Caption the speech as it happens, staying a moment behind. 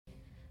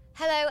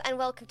Hello and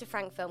welcome to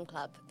Frank Film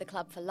Club, the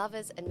club for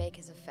lovers and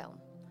makers of film.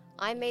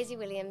 I'm Maisie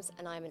Williams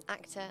and I'm an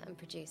actor and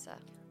producer.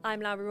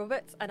 I'm Laura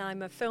Roberts and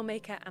I'm a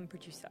filmmaker and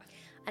producer.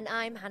 And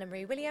I'm Hannah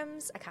Marie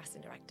Williams, a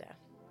casting director.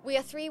 We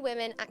are three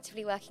women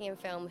actively working in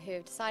film who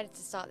have decided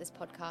to start this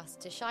podcast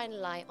to shine a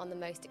light on the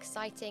most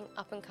exciting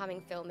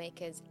up-and-coming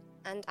filmmakers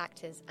and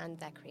actors and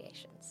their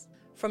creations.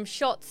 From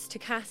shots to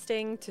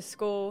casting to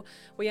score,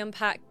 we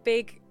unpack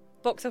big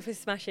box office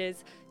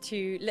smashes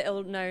to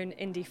little-known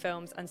indie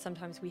films, and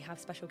sometimes we have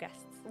special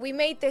guests. We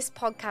made this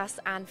podcast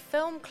and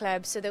film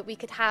club so that we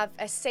could have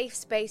a safe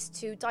space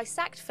to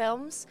dissect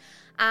films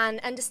and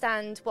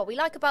understand what we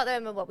like about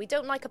them and what we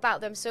don't like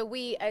about them, so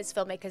we as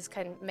filmmakers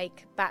can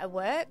make better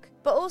work,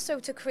 but also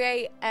to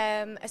create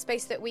a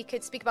space that we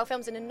could speak about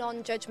films in a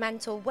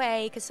non-judgmental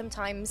way, because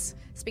sometimes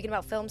speaking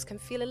about films can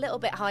feel a little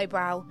bit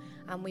highbrow,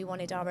 and we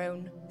wanted our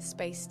own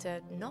space to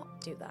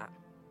not do that.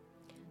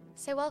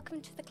 So welcome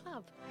to the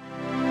club.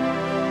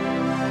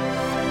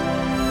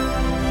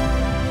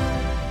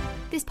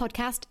 This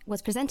podcast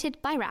was presented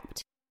by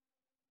Wrapped.